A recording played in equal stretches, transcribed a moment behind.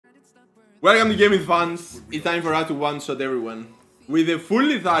Welcome to Gaming Fans. It's time for us to one-shot everyone with a full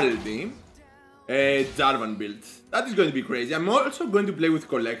lethality Jarvan build. That is going to be crazy. I'm also going to play with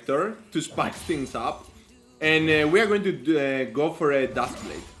Collector to spice things up, and we are going to go for a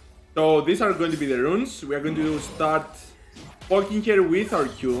Duskblade. So these are going to be the runes. We are going to start poking here with our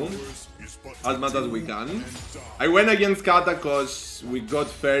Q as much as we can. I went against Kata because we got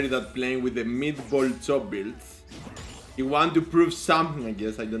Fairy that playing with the mid-ball chop build. He want to prove something, I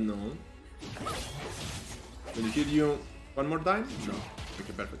guess, I don't know. Will he hit you one more time? No.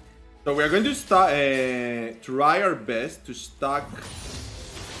 Okay, perfect. So we are going to try our best to stack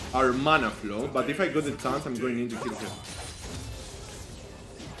our Manaflow, but if I got the chance, I'm going in to kill him.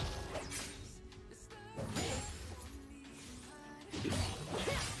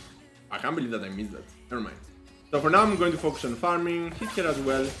 I can't believe that I missed that. Never mind. So for now, I'm going to focus on farming, hit here as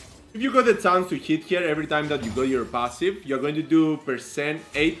well. If you got the chance to hit here every time that you got your passive, you're going to do 8%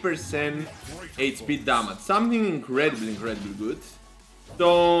 HP damage. Something incredibly good.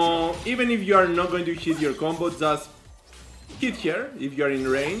 So even if you are not going to hit your combo, just hit here. If you are in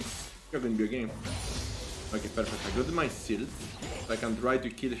range, you're going to be okay. Okay, perfect. I got my shield, so I can try to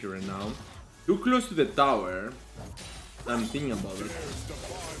kill here right now. Too close to the tower. I'm thinking about it.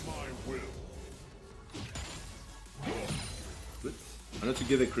 I need to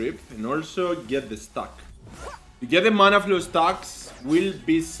get the creep and also get the stack. To get the Manaflow stacks will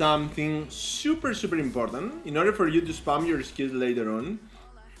be something super important in order for you to spam your skills later on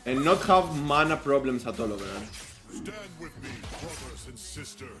and not have mana problems at all over there. Stand with me, brothers and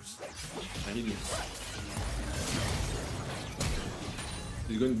sisters. I need this.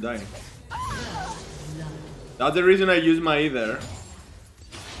 He's going to die. That's the reason I use my Ether.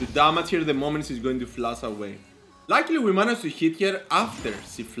 The damage here the moment she's going to flash away. Luckily we managed to hit here after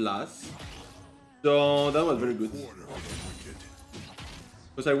she flashed, so that was very good.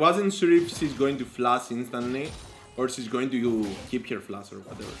 Because I wasn't sure if she's going to flash instantly or she's going to keep her flash or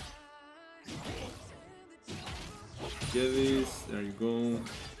whatever. Get this, there you go.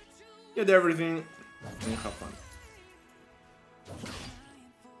 Get everything and have fun.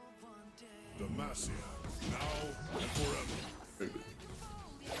 Demacia, now and forever. Very good.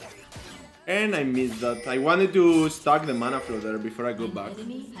 And I missed that. I wanted to stack the Manaflow there before I go back.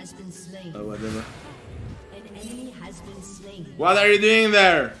 Whatever. An enemy has been slain. What are you doing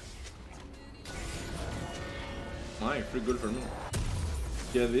there? My, pretty good for me.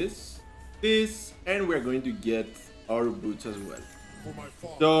 Get this, and we're going to get our boots as well.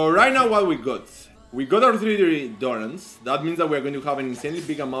 So right now what we got our 3 Dorans. That means that we're going to have an insanely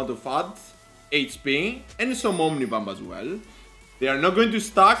big amount of AD, HP, and some Omnibomb as well. They are not going to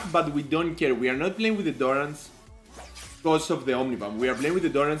stack, but we don't care. We are not playing with the Dorans because of the Omnibomb. We are playing with the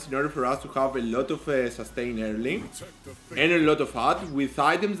Dorans in order for us to have a lot of sustain early and a lot of AD with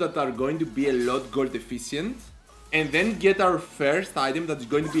items that are going to be a lot gold efficient, and then get our first item that is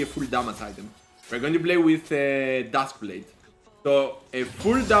going to be a full damage item. We're going to play with Duskblade. So a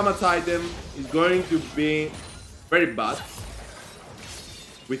full damage item is going to be very bad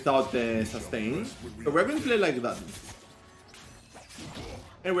without sustain. So we're going to play like that.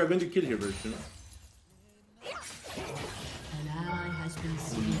 And we're going to kill here very soon. An ally has been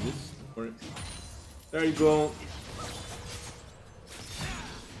slain. There you go.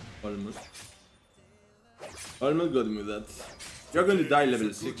 Almost. Almost got me with that. You're going to die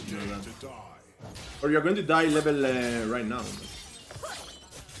level 6, you know that. Or you're going to die level right now.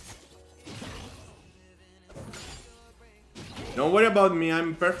 Don't worry about me,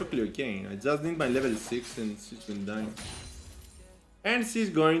 I'm perfectly okay. I just need my level 6 and she's been dying. And she's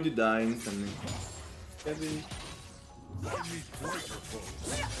going to die instantly.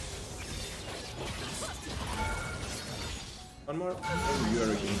 One more. Oh, you are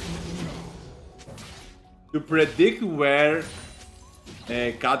okay. To predict where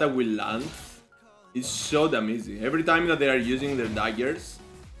Kata will land is so damn easy. Every time that they are using their daggers,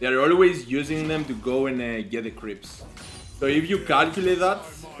 they are always using them to go and get the creeps. So if you calculate that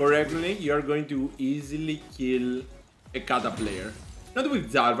correctly, you are going to easily kill a Kata player. Not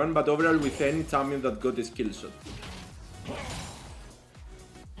with Jarvan, but overall with any champion that got a skill shot.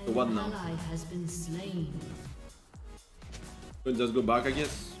 So what now? We'll just go back, I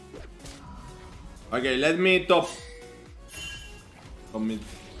guess. Okay, let me top mid.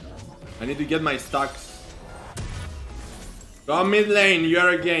 I need to get my stacks. Go mid lane, you are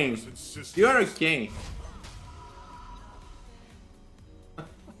okay. You are okay.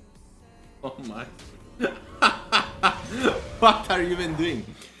 Oh my. What are you even doing?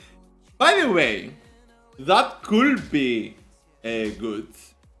 By the way, that could be good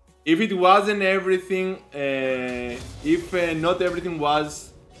if it wasn't everything, if not everything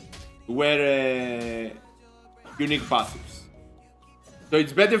was were unique passives. So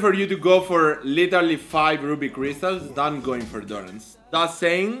it's better for you to go for literally 5 ruby crystals than going for Dorans. That's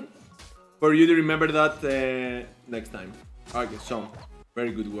saying for you to remember that next time. Okay, so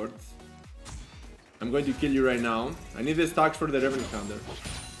very good words. I'm going to kill you right now. I need the stacks for the revenue counter.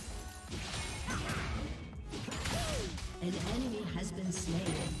 An enemy has been slain.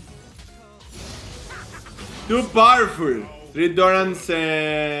 Too powerful. 3 Dorans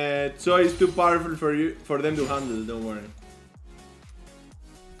choice too powerful for them to handle. Don't worry.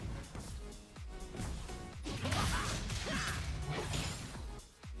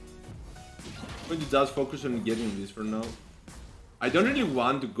 I'm going to just focus on getting this for now. I don't really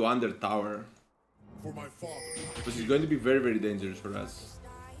want to go under tower For my father. because it's going to be very, very dangerous for us.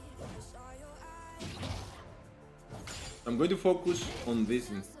 I'm going to focus on this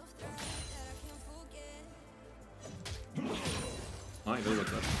instead. I know what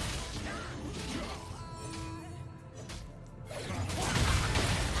that.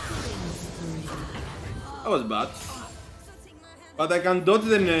 That was bad. But I can dodge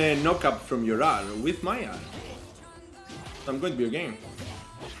the knock-up from your R with my R. So I'm going to be okay.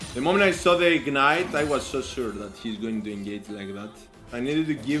 The moment I saw the ignite, I was so sure that he's going to engage like that. I needed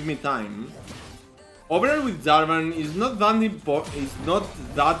to give me time. Overall with Jarvan, it's not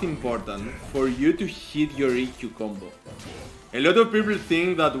that important for you to hit your EQ combo. A lot of people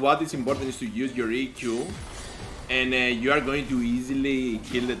think that what is important is to use your EQ and you are going to easily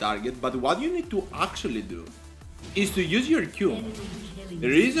kill the target, but what you need to actually do is to use your Q. The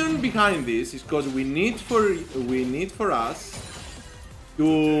reason behind this is because we need for us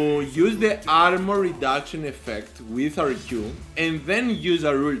to use the armor reduction effect with our Q and then use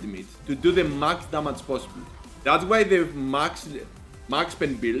our ultimate to do the max damage possible. That's why the max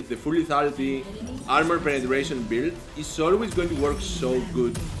pen build, the full lethality armor penetration build is always going to work so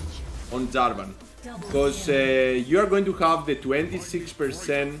good on Jarvan. Because you are going to have the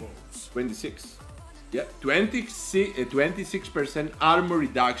 26%, 26% armor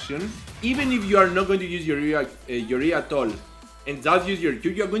reduction, even if you are not going to use your E at all, and just use your Q,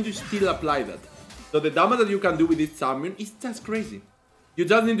 you are going to still apply that. So the damage that you can do with this champion is just crazy. You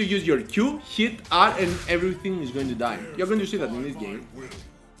just need to use your Q, hit R, and everything is going to die. You're going to see that in this game.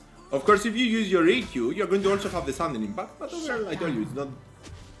 Of course, if you use your EQ, you're going to also have the Sudden Impact, but overall, I told you, it's not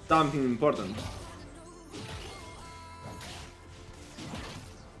something important.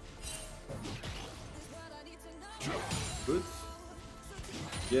 Good.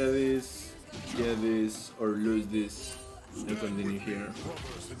 Get this, or lose this, and continue here.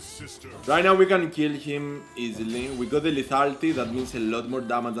 Right now we can kill him easily. We got the lethality, that means a lot more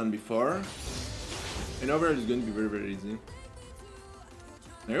damage than before. And overall it's going to be very, very easy.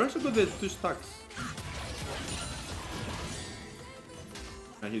 I also got the 2 stacks.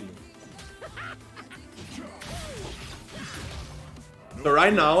 I hit him. So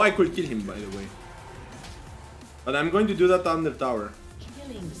right now I could kill him, by the way. But I'm going to do that under tower.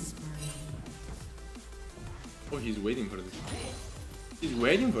 Oh, he's waiting for this. He's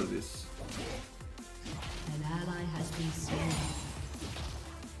waiting for this. An ally has been slain.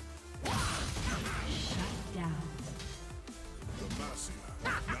 Shut down.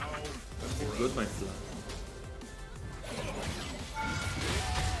 Good, my flag.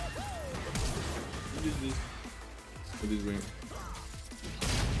 Use this. Go this way.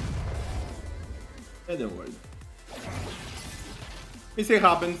 Yeah, don't worry. Mistake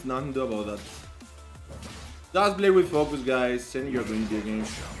happens, nothing to do about that. Just play with focus, guys, and you're going to be okay.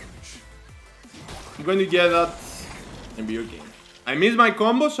 I'm going to get that and be okay. I missed my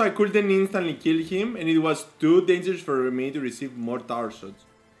combo, so I couldn't instantly kill him, and it was too dangerous for me to receive more tower shots.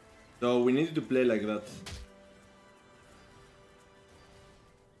 So we needed to play like that.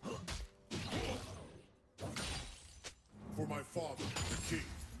 For my father, the king.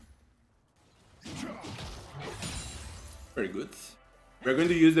 Very good. We're going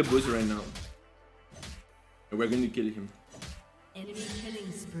to use the boost right now. And we're going to kill him. Enemy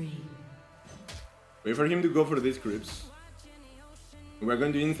killing spree. Wait for him to go for these creeps. And we're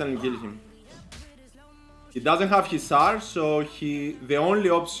going to instantly kill him. He doesn't have his R, so the only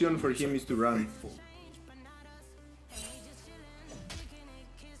option for him is to run.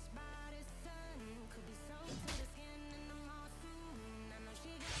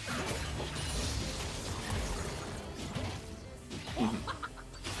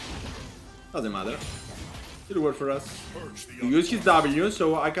 Doesn't matter. It'll work for us. He used his W,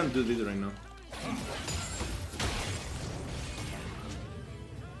 so I can do this right now.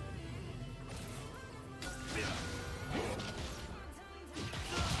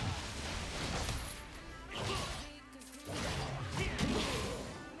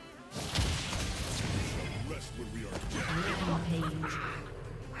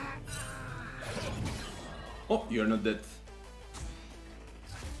 Oh, you're not dead.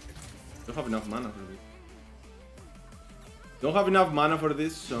 Don't have enough mana for this. Don't have enough mana for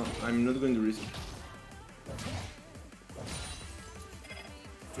this, so I'm not going to risk it.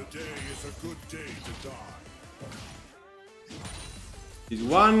 Today is a good day to die. It's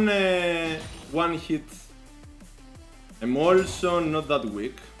one hit. I'm also not that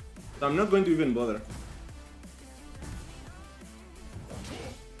weak, so I'm not going to even bother.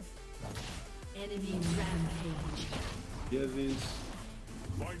 Enemy rampage. Yeah, this.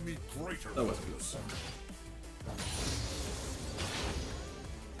 Find me greater. That was good.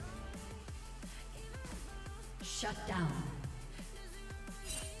 Shut down.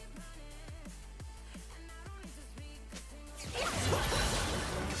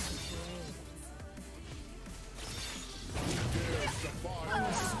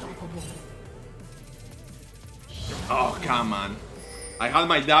 Oh, come on. I had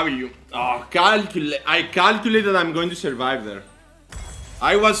my W. Oh, I calculated I'm going to survive there.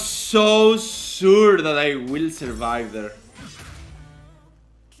 I was so sure that I will survive there.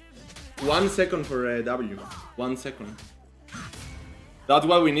 1 second for a W. 1 second. That's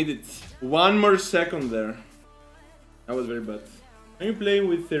what we needed. 1 more second there. That was very bad. Can you play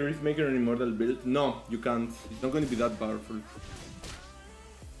with the Riftmaker and Immortal build? No, you can't. It's not going to be that powerful.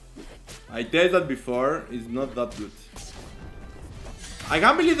 I tested that before. It's not that good. I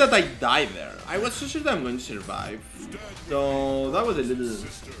can't believe that I died there. I was so sure that I'm going to survive. So that was a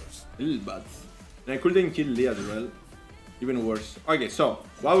little bad. And I couldn't kill Lee as well. Even worse. Okay, so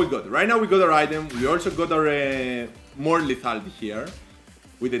what we got? Right now we got our item. We also got our more lethality here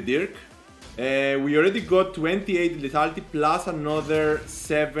with the Dirk. We already got 28 lethality plus another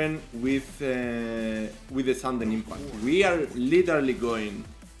 7 with the Sudden Impact. We are literally going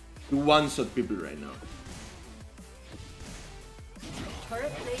to one-shot people right now.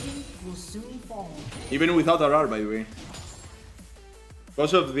 Turret plating will soon fall. Even without RR, by the way.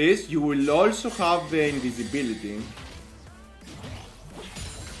 Because of this, you will also have the invisibility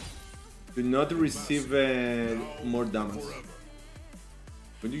to not receive more damage.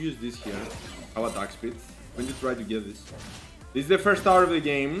 When you use this here, have attack speed. When you try to get this. This is the first hour of the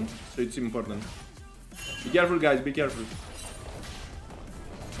game, so it's important. Be careful, guys, be careful.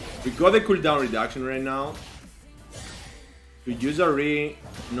 We got the cooldown reduction right now. To use a re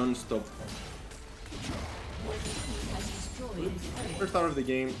non-stop. First hour of the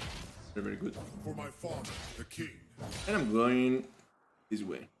game, very, very good. For my father, the king. And I'm going this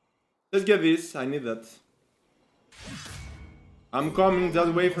way. Let's get this, I need that. I'm coming,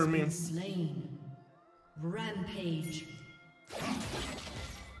 just wait for me. Slain. Rampage. I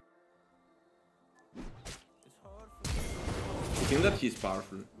think that he's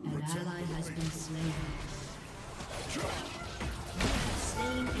powerful. An ally has been slain. You have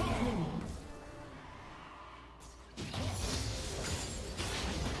slain an enemy.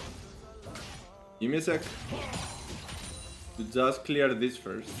 Give me a sec. To just clear this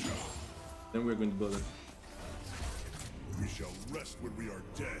first. Then we're going to bother. We shall rest when we are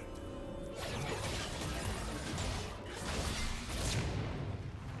dead.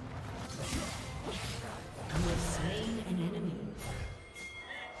 You have slain an enemy.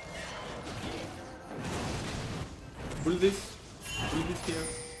 Pull this here.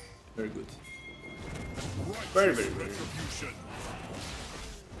 Very good. Very, very, very good.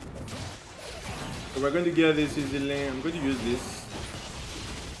 So we're going to get this easily. I'm going to use this.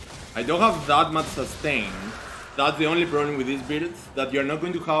 I don't have that much sustain. That's the only problem with this build, that you're not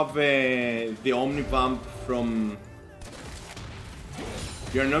going to have the Omni Vamp from...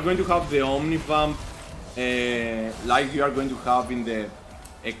 You're not going to have the Omni Vamp like you are going to have in the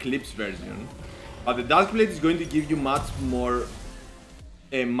Eclipse version. But the Duskblade is going to give you much more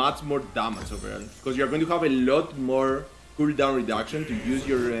damage overall. Because you're going to have a lot more cooldown reduction to use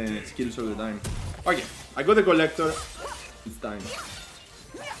your skills all the time. Okay, I got the Collector. It's time.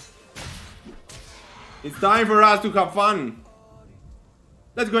 It's time for us to have fun.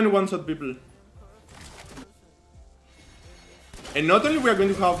 Let's go and one-shot people. And not only we are going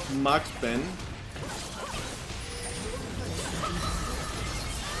to have max pen.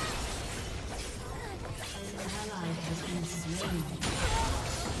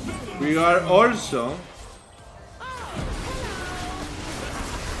 We are also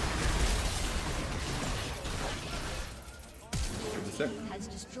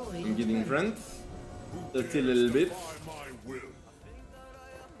I'm getting friends. Just still a little bit.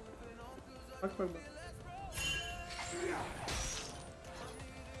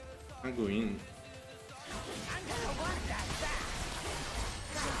 I'm going.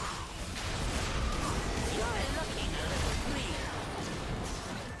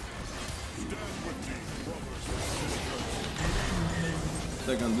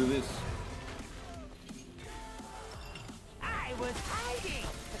 I can do this. I was hiding.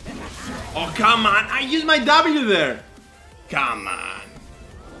 Oh, come on! I used my W there! Come on!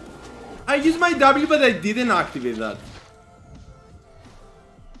 I used my W, but I didn't activate that.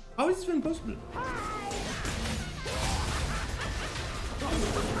 How is this even possible?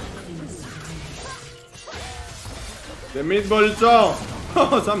 The meatball saw!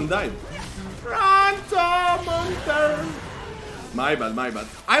 Oh, some died. Run, Tom, monster! My bad, my bad.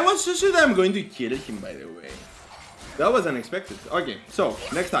 I was so sure that I'm going to kill him, by the way. That was unexpected. Okay, so,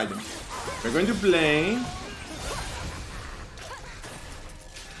 next item. We're going to play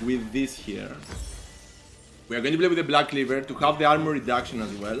with this here. We are going to play with the Black Cleaver to have the armor reduction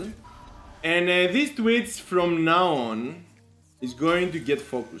as well. And these tweets from now on is going to get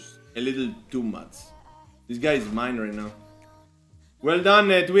focused a little too much. This guy is mine right now. Well done,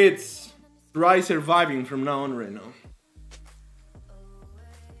 tweets. Try surviving from now on right now.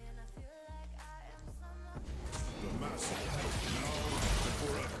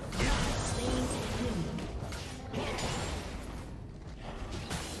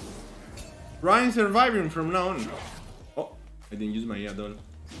 Try surviving from now on. Oh, I didn't use my E at all.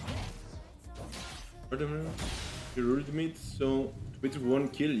 Your ultimate, so Twitch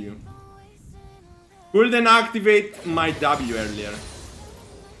won't kill you. Couldn't activate my W earlier.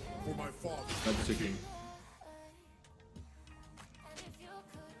 For my father. That's okay.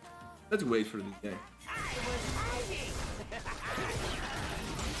 Let's wait for this guy.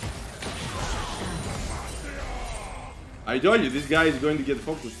 I told you, this guy is going to get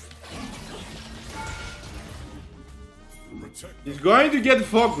focused. He's going to get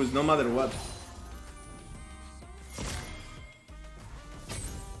focused no matter what.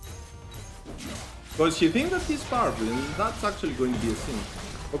 Because he thinks that he's powerful, and that's actually going to be a sin.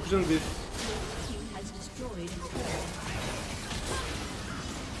 Focus on this. Has destroyed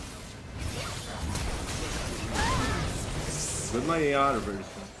With my AR version.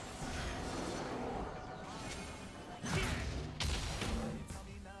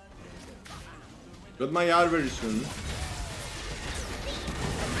 Got my AR version.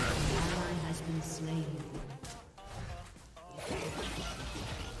 has been slain.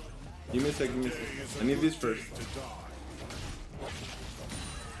 Give me a second, give me a second. I need this first.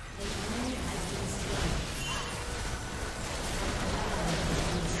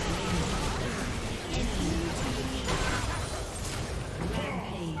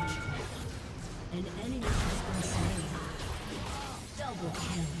 Rampage. An enemy has been slain. Double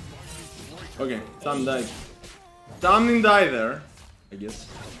kill. Okay, Sam died. Sam didn't die there, I guess.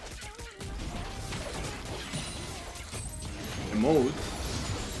 Emote?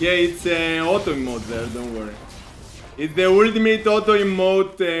 Yeah, it's auto emote there, don't worry. It's the ultimate auto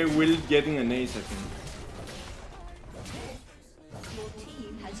emote will getting an ace, I think. Your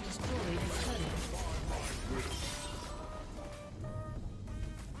team has destroyed a turret.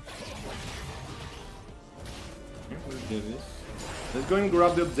 Okay, let's do this. Let's go and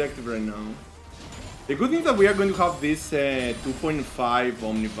grab the objective right now. The good thing is that we are going to have this 2.5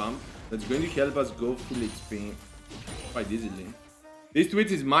 Omni Bump that's going to help us go full HP quite easily. This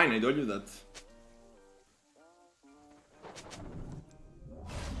tweet is mine, I told you that.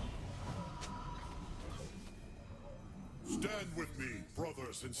 Stand with me,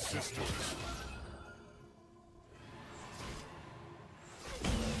 brothers and sisters.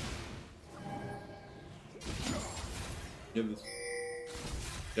 Get this.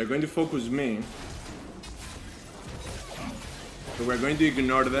 They're going to focus me. So we're going to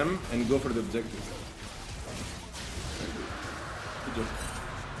ignore them and go for the objective. Good job.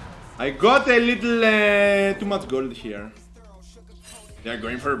 I got a little too much gold here. They're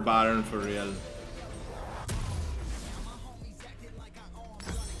going for Baron for real.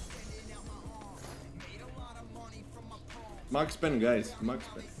 Max pen, guys. Max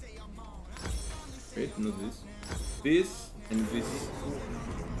pen. Wait, not this. This and this.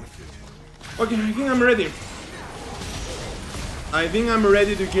 Okay, I think I'm ready. I think I'm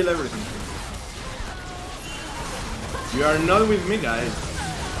ready to kill everything. You are not with me, guys.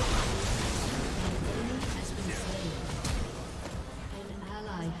 An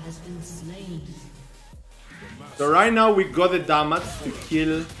ally has been slain. So right now we got the damage to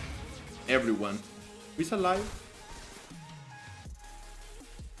kill everyone. Who's alive?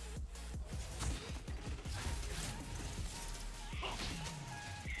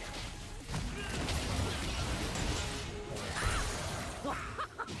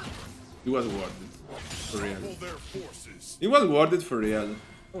 It was worth it, for real. Their forces. It was worth it for real.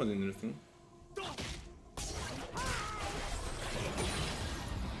 That was interesting.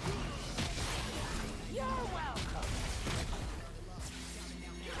 You're welcome.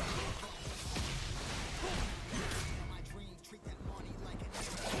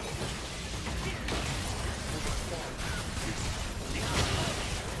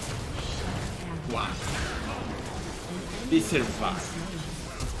 He survived.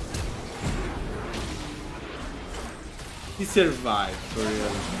 He survived for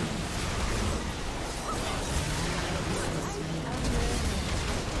real.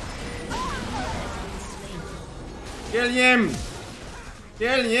 Kill him!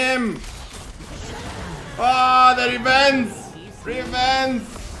 Kill him! Oh, the revenge! Revenge!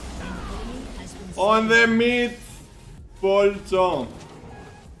 On the mid Polto.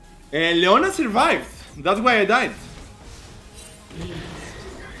 Leona survived. That's why I died.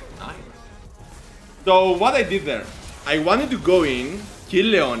 So what I did there, I wanted to go in, kill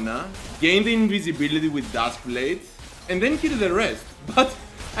Leona, gain the invisibility with Dusk Blade, and then kill the rest. But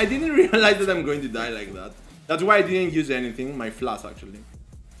I didn't realize that I'm going to die like that. That's why I didn't use anything, my flash actually.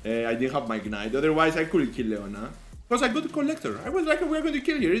 I didn't have my Ignite, otherwise I could kill Leona. Because I got the Collector. I was like, we're going to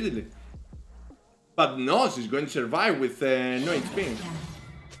kill her easily. But no, she's going to survive with no HP.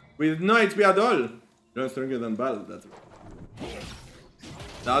 With no HP at all. You're stronger than Bal, that's right.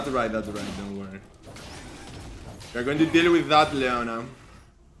 That's right, don't worry. We're going to deal with that, Leona.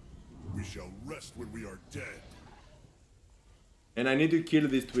 We shall rest when we are dead. And I need to kill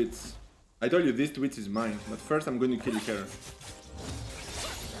these Twits. I told you this Twitch is mine, but first I'm going to kill her.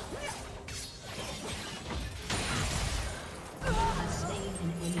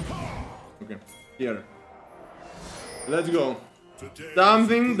 Okay, here. Let's go. Today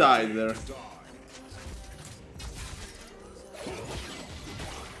Something died there.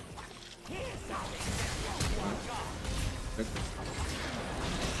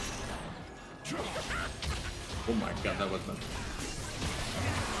 Oh my god, that was bad.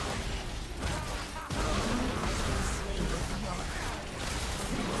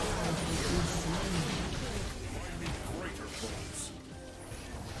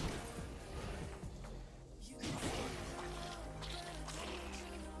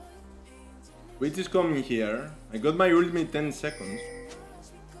 Twitch is coming here. I got my ultimate 10 seconds.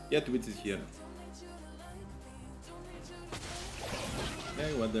 Yeah, Twitch is here.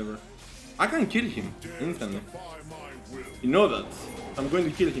 Okay, whatever. I can kill him instantly. You know that. I'm going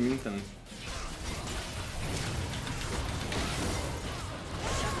to kill him instantly.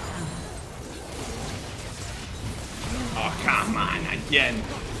 Oh, come on, again.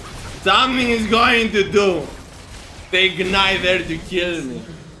 Something is going to do. They ignite there to kill me.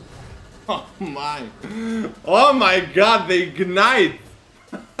 Oh my. Oh my god, they ignite.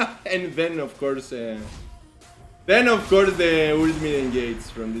 And then of course the ultimate engages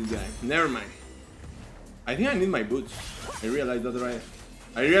from this guy. Never mind. I think I need my boots. I realized that right.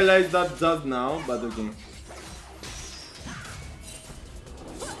 I realized that just now, but okay.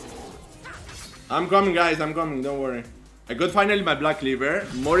 I'm coming, guys, I'm coming, don't worry. I got finally my Black Cleaver.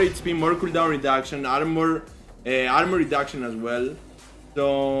 More HP, more cooldown reduction, armor reduction as well.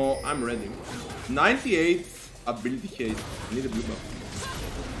 So I'm ready. 98 ability haste. I need a blue buff.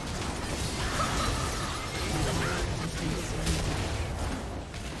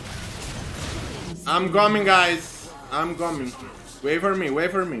 I'm coming, guys. I'm coming. Wait for me.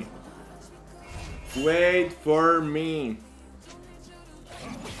 Wait for me. Wait for me.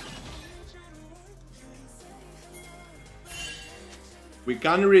 We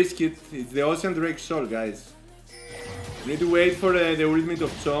can't risk it. It's the Ocean Drake Soul, guys. We need to wait for the ultimate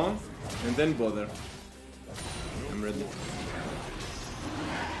of Cho and then bother. I'm ready.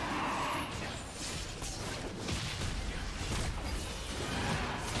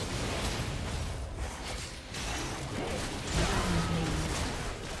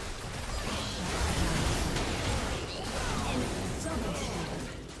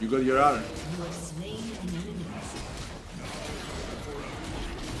 You got your R.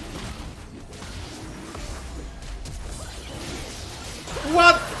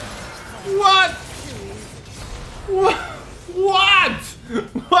 What? What? What? What?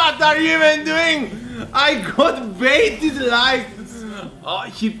 What are you even doing? I got baited like. Oh,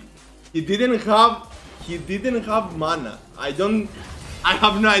 he didn't have mana. I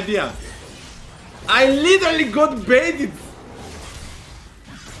have no idea. I literally got baited.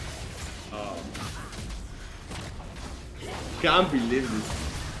 Oh. Can't believe this.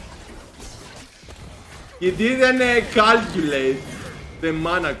 He didn't calculate the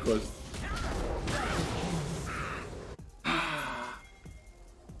mana cost.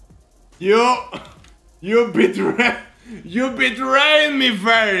 You betrayed me,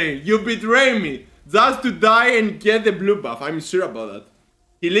 Fairy. You betrayed me just to die and get the blue buff. I'm sure about that.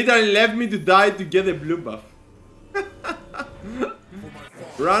 He literally left me to die to get the blue buff.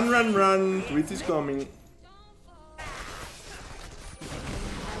 Run, run, run. Twitch is coming.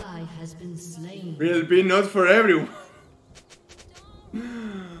 Ally has been slain. Will be not for everyone.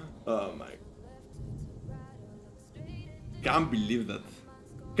 Oh my. Can't believe that.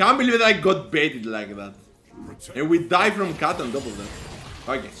 Can't believe that I got baited like that. And we die from cat on top of that.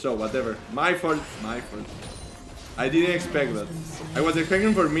 Okay, so whatever. My fault, my fault. I didn't expect that. I was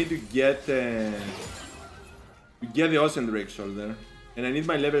expecting for me to get the Ocean Drake shoulder. And I need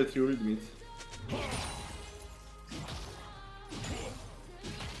my level 3 ultimate.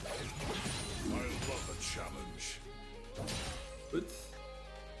 Good.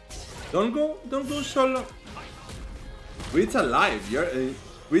 Don't go solo. Wit's alive.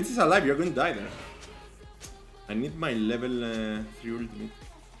 Witch is alive. You're going to die there. I need my level 3 ultimate.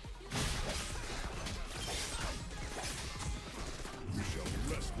 We shall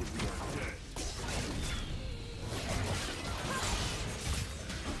rest when we are dead.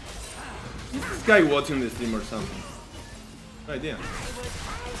 Is this guy watching the stream or something? No idea.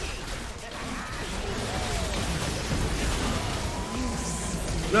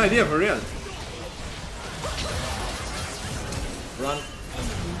 No idea, for real. Run.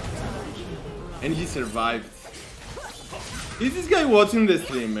 And he survived. Is this guy watching the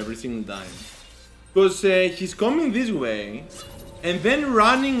stream every single time? Because he's coming this way and then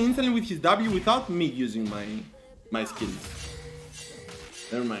running instantly with his W without me using my skills.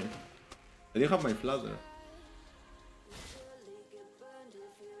 Never mind. I didn't have my flutter.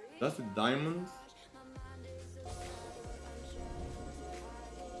 That's the diamond.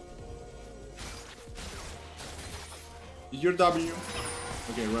 Is your W?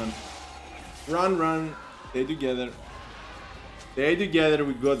 Okay, run. Run, run. Stay together. Stay together,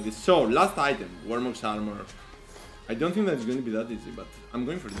 we got this. So, last item, Warmock's armor. I don't think that's going to be that easy, but I'm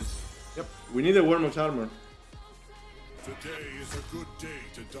going for this. Yep, we need a Warmock's armor. Today is a good day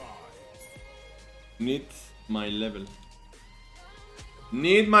to die. Need my level.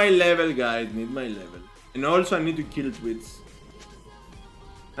 Need my level, guys. Need my level. And also, I need to kill Twitch.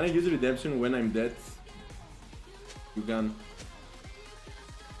 Can I use redemption when I'm dead? You can.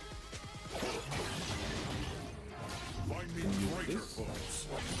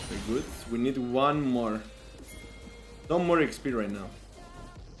 Very good. We need one more. Some more XP right now.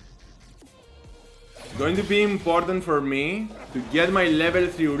 It's going to be important for me to get my level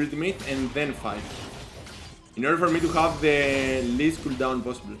 3 ultimate and then fight. In order for me to have the least cooldown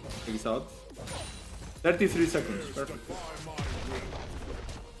possible. Check this out. 33 seconds. Perfect.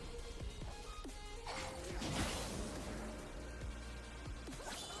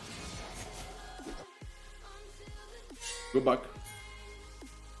 Go back.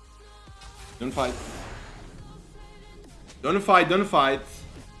 Don't fight. Don't fight, don't fight.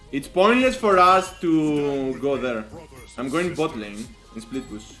 It's pointless for us to go there. I'm going bot lane in split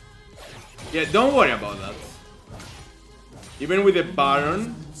push. Yeah, don't worry about that. Even with the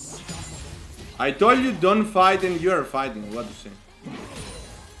Baron. I told you don't fight and you are fighting. What to say?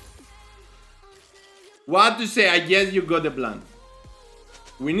 What to say? I guess you got the plan.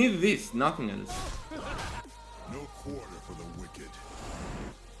 We need this, nothing else. No quarter for the wicked.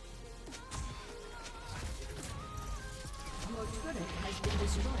 Your turret has been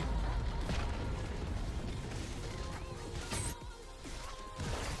destroyed.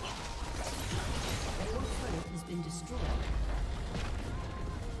 Your turret has been destroyed.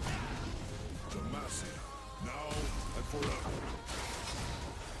 Demacia, now and forever.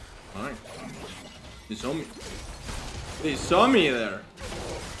 Alright. They saw me. They saw me there.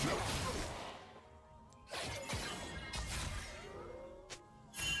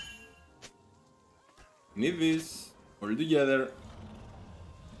 Need this all together.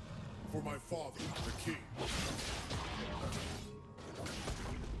 For my father, the king.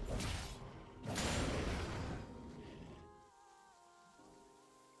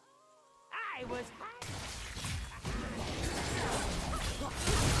 I was hiding.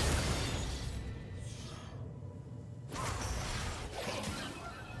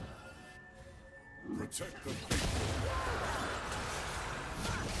 Protect the people.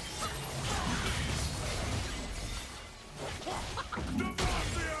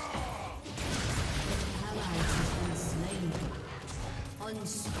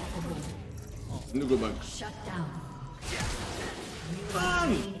 Unstoppable. Need to go back. Shut down. You are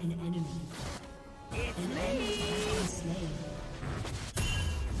an enemy. An enemy has been slain.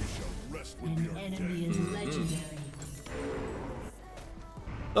 We shall rest when we An are enemy dead. is legendary.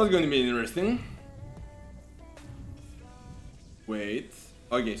 That's going to be interesting. Wait.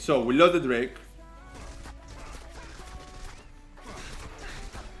 Okay, so we lost the Drake.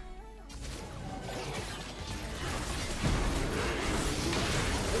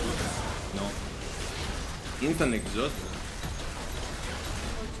 No. Instant exhaust.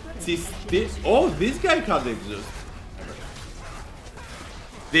 Oh, this guy had exhaust.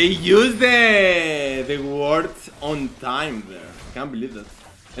 They used the word on time there. Can't believe that.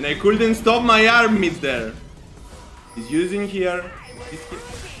 And I couldn't stop my arm mid there. He's using here.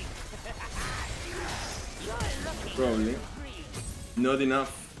 Probably. Not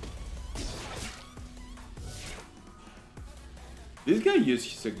enough. This guy used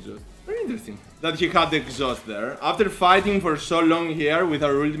his exhaust. Very interesting that he had the exhaust there. After fighting for so long here with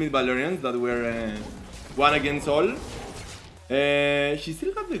our ultimate BaLoRians that were one against all, he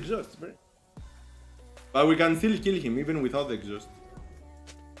still had the exhaust. But we can still kill him even without the exhaust.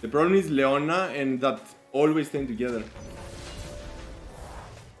 The problem is Leona and that always staying together.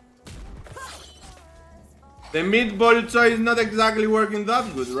 The mid-ball choice is not exactly working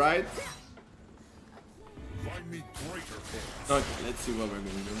that good, right? Find me greater foes. Okay, let's see what we're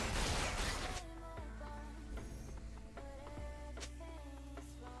gonna do.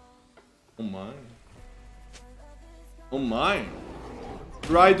 Oh my. Oh my.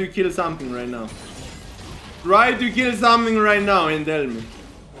 Try to kill something right now. Try to kill something right now and tell me.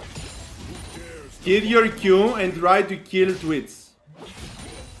 Hit your Q and try to kill Twits.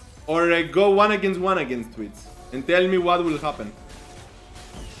 Or go one against Twits. And tell me what will happen.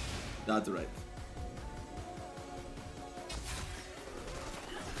 That's right.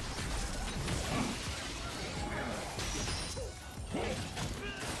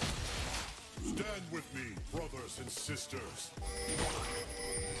 Stand with me, brothers and sisters.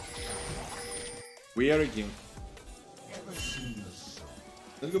 We are a king.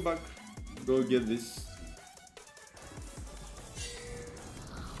 Let's go back. Go get this.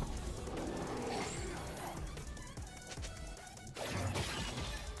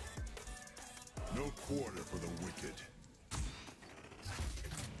 No quarter for the wicked.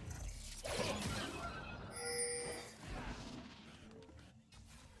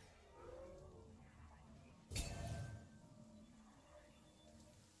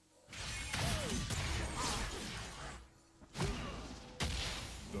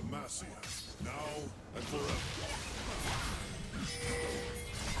 Now and forever.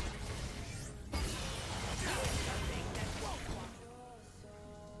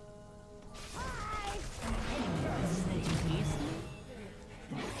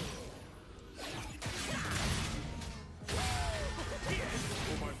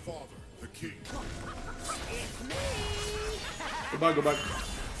 For my father, the king. Go back, go back.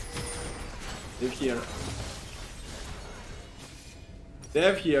 Live here.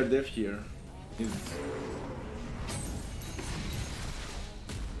 Dev here, Dev here.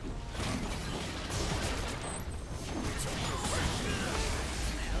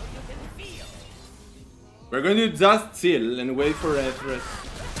 We're going to just chill and wait for a threat.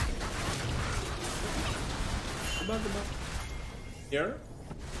 Go back, go back. Here.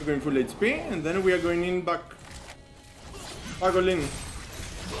 We're going full HP and then we are going in back. Back all in.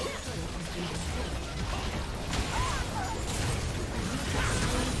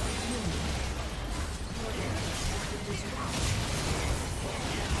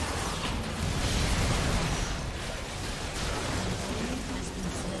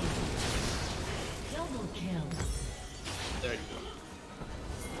 There you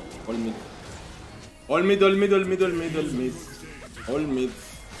go. All mid. All mid, all mid, all mid, all mid, all mid. All mid.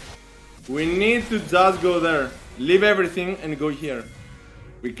 We need to just go there. Leave everything and go here.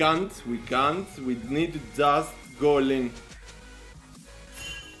 We can't. We need to just go all in.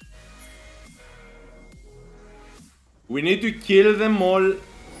 We need to kill them all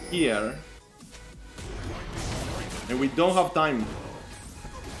here. And we don't have time.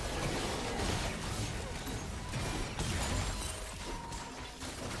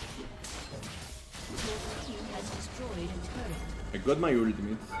 I got my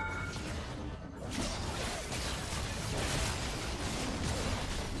ultimate.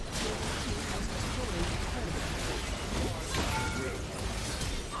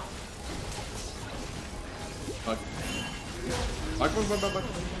 Back. Back.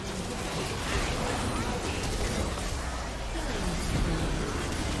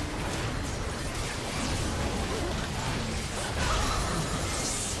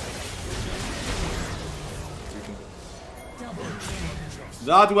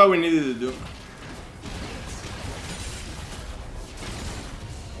 That's what we needed to do.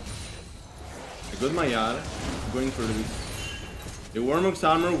 I got my R. I'm going for this. The Warmock's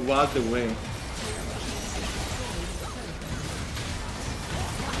armor was the way.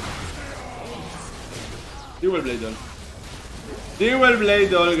 Dual Blade Doll. Dual Blade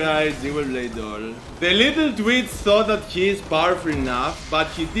Doll, guys. Dual Blade Doll. The little Twitch thought that he is powerful enough, but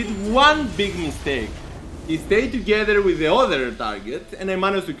he did one big mistake. He stayed together with the other target, and I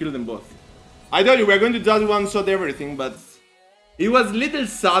managed to kill them both. I told you, we're going to just one-shot everything, but It was little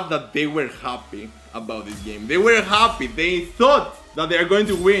sad that they were happy about this game. They were happy. They thought that they are going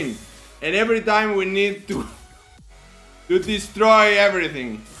to win. And every time we need to destroy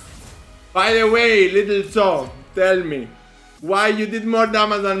everything. By the way, little Cho, tell me, why you did more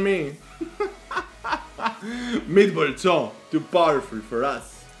damage than me? Meatball Cho, too powerful for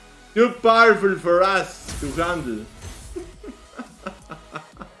us. Too powerful for us to handle.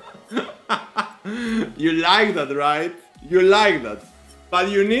 You like that, right? You like that. But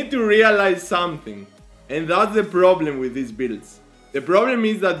you need to realize something. And that's the problem with these builds. The problem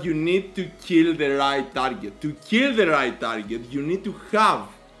is that you need to kill the right target. To kill the right target, you need to have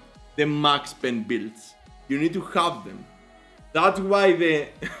the max pen builds. You need to have them. That's why the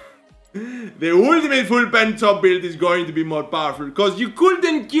ultimate full pen top build is going to be more powerful. Because you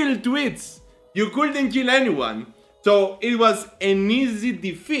couldn't kill Twitch. You couldn't kill anyone. So it was an easy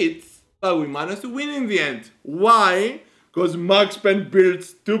defeat. But we managed to win in the end. Why? Because max pen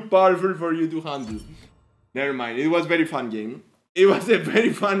builds too powerful for you to handle. Never mind. It was a very fun game. It was a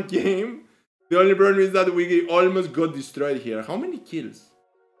very fun game. The only problem is that we almost got destroyed here. How many kills?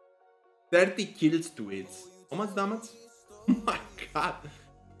 30 kills to it. How much damage? Oh my god.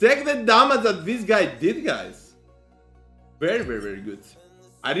 Check the damage that this guy did, guys. Very, very, very good.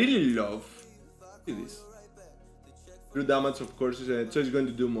 I really love. Look at this. True damage, of course, so it's going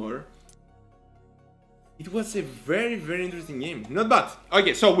to do more. It was a very, very interesting game. Not bad.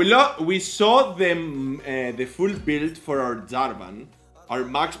 Okay, so we saw the full build for our Jarvan, our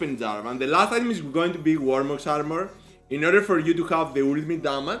max pen Jarvan. The last item is going to be Warmox armor in order for you to have the ultimate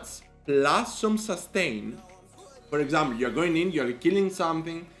damage plus some sustain. For example, you're going in, you're killing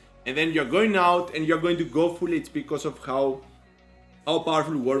something, and then you're going out and you're going to go full HP because of how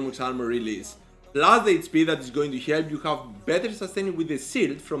powerful Warmox armor really is. Plus the HP that is going to help you have better sustain with the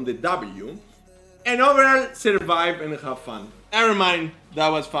shield from the W. And overall, survive and have fun. Never mind, that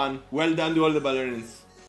was fun. Well done to all the BaLoRians.